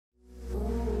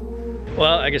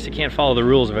Well, I guess I can't follow the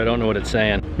rules if I don't know what it's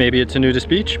saying. Maybe it's a nudist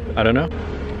beach, I don't know.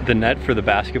 The net for the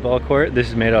basketball court, this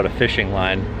is made out of fishing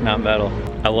line, not metal.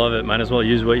 I love it, might as well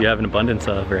use what you have an abundance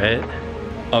of, right?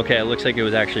 Okay, it looks like it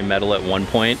was actually metal at one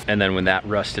point, and then when that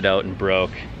rusted out and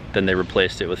broke, then they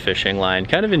replaced it with fishing line.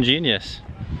 Kind of ingenious.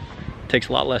 Takes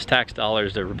a lot less tax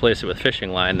dollars to replace it with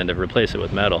fishing line than to replace it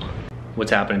with metal.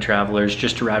 What's happening, travelers?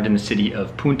 Just arrived in the city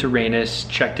of Puntarenas,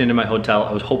 checked into my hotel.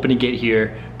 I was hoping to get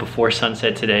here before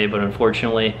sunset today, but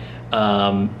unfortunately,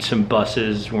 some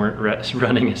buses weren't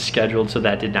running as scheduled, so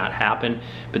that did not happen.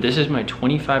 But this is my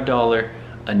 $25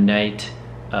 a night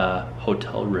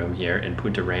hotel room here in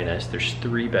Puntarenas. There's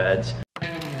 3 beds.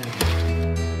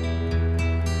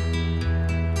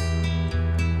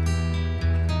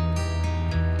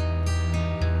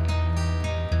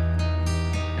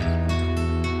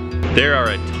 There are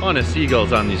a ton of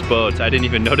seagulls on these boats. I didn't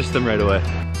even notice them right away.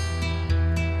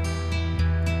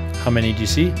 How many do you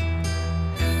see?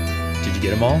 Did you get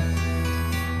them all?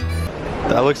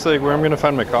 That looks like where I'm gonna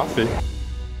find my coffee.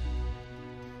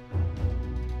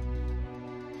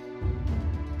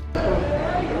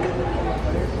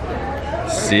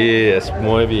 Sí, es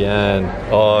muy bien.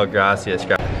 Oh, gracias.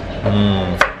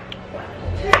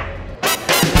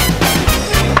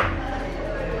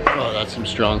 That's some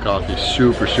strong coffee,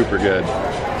 super, super good.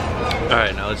 All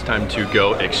right, now it's time to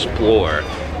go explore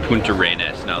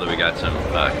Puntarenas now that we got some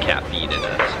caffeine in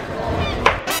us.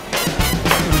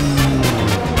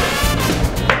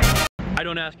 I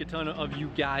don't ask a ton of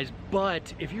you guys,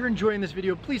 but if you're enjoying this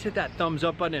video, please hit that thumbs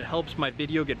up button. It helps my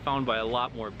video get found by a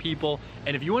lot more people.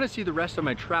 And if you want to see the rest of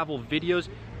my travel videos,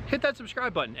 hit that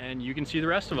subscribe button and you can see the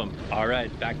rest of them. All right,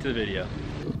 back to the video.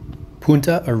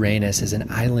 Puntarenas is an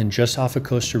island just off of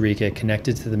Costa Rica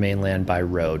connected to the mainland by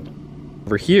road.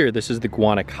 Over here, this is the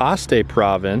Guanacaste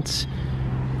province,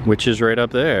 which is right up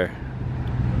there.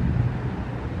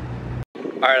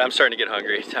 All right, I'm starting to get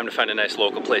hungry. Time to find a nice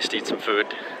local place to eat some food.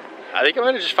 I think I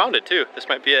might have just found it too. This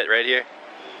might be it right here.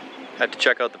 Have to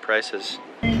check out the prices.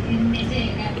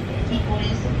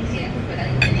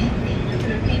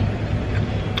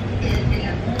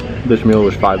 This meal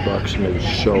was $5 and it was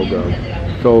so good.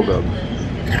 So good.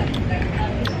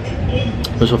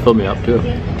 This will fill me up too.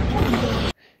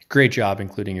 Great job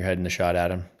including your head in the shot,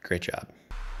 Adam. Great job.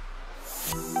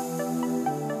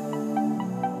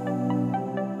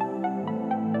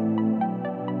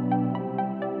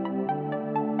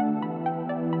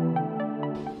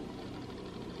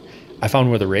 I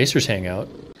found where the racers hang out.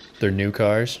 Their new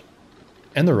cars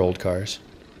and their old cars.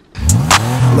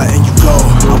 Letting you go,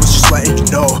 I was just letting you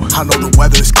know. I know the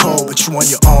weather is cold, but you on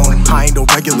your own. I ain't no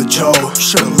regular Joe, you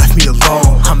should've left me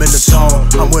alone. I'm in the zone,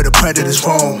 I'm where the predators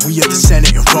roam. We at the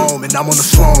Senate in Rome, and I'm on the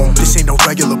throne. This ain't no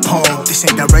regular poem, this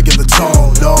ain't that regular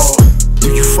tone, no.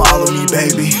 Do you follow me,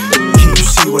 baby? Can you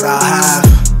see what I have?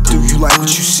 Do you like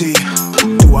what you see?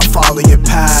 Do I follow your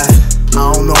path? I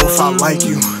don't know if I like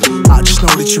you, I just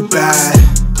know that you're bad.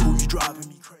 Who you driving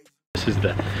me crazy? This is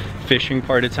the fishing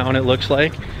part of town, it looks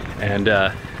like. And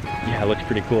yeah, it looks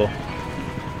pretty cool.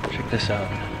 Check this out.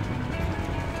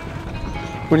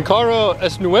 Un carro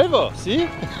es nuevo, ¿sí?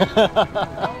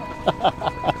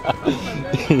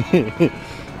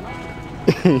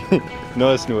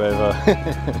 No es nuevo.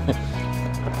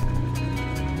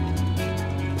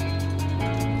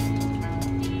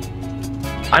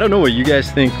 I don't know what you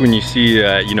guys think when you see,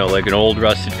 you know, like an old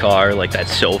rusted car, like that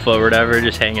sofa or whatever,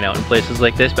 just hanging out in places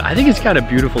like this, but I think it's kind of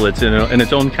beautiful. It's in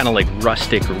its own kind of like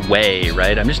rustic way,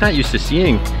 right? I'm just not used to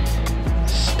seeing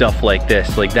stuff like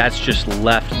this. Like that's just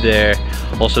left there.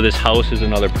 Also, this house is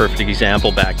another perfect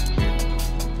example back.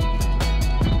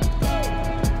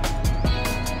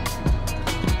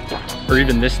 Or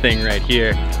even this thing right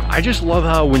here. I just love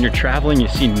how when you're traveling, you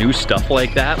see new stuff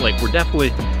like that. Like we're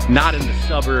definitely not in the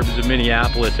suburbs of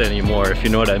Minneapolis anymore, if you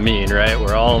know what I mean, right?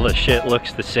 Where all the shit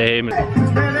looks the same.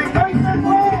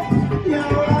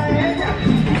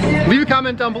 Leave a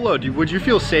comment down below. Would you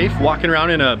feel safe walking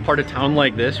around in a part of town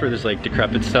like this where there's like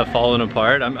decrepit stuff falling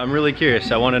apart? I'm really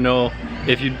curious. I want to know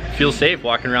if you feel safe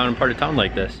walking around in part of town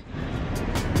like this.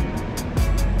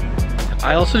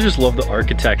 I also just love the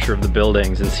architecture of the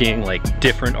buildings and seeing like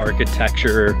different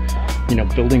architecture, you know,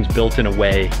 buildings built in a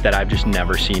way that I've just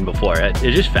never seen before. It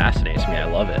just fascinates me. I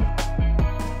love it.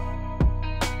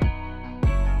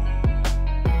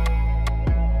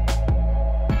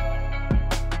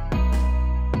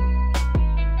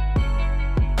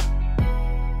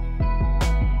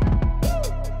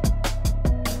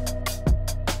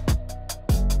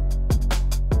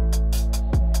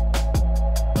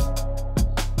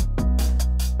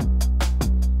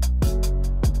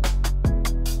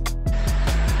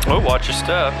 Oh, watch your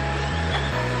step.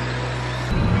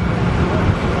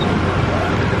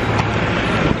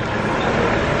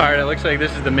 right, it looks like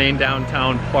this is the main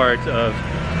downtown part of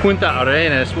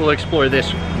Puntarenas. We'll explore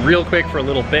this real quick for a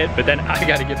little bit, but then I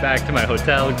gotta get back to my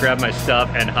hotel, grab my stuff,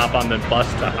 and hop on the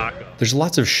bus to Jaco. There's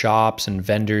lots of shops and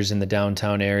vendors in the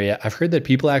downtown area. I've heard that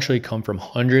people actually come from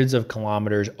hundreds of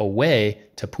kilometers away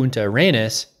to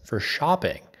Puntarenas for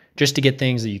shopping, just to get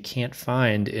things that you can't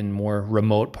find in more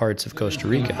remote parts of Costa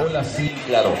Rica.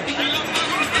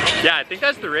 Yeah, I think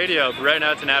that's the radio, but right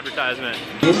now it's an advertisement.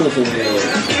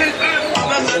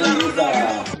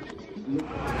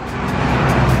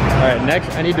 All right, next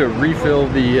I need to refill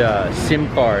the SIM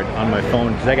card on my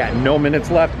phone because I got no minutes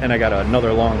left and I got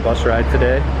another long bus ride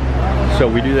today. So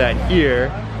we do that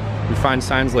here. We find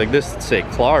signs like this that say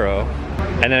Claro,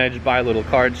 and then I just buy a little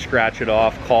card, scratch it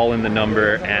off, call in the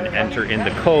number, and enter in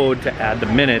the code to add the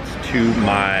minutes to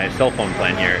my cell phone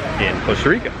plan here in Costa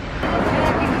Rica.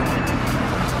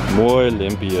 Muy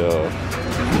limpio.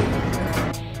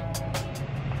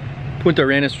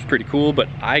 Puntarenas was pretty cool, but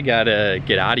I gotta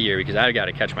get out of here because I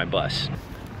gotta catch my bus.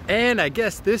 And I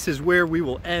guess this is where we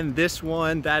will end this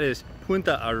one. That is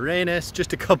Puntarenas.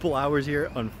 Just a couple hours here,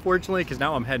 unfortunately, because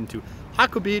now I'm heading to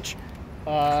Jaco Beach.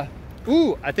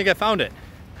 Ooh, I think I found it.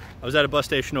 I was at a bus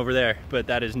station over there, but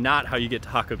that is not how you get to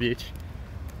Jaco Beach.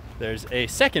 There's a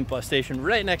second bus station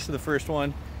right next to the first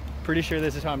one. Pretty sure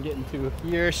this is how I'm getting to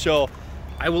here. So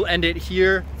I will end it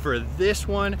here for this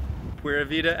one. Pura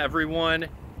vida, everyone,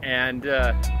 and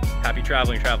happy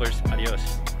traveling, travelers.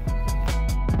 Adios.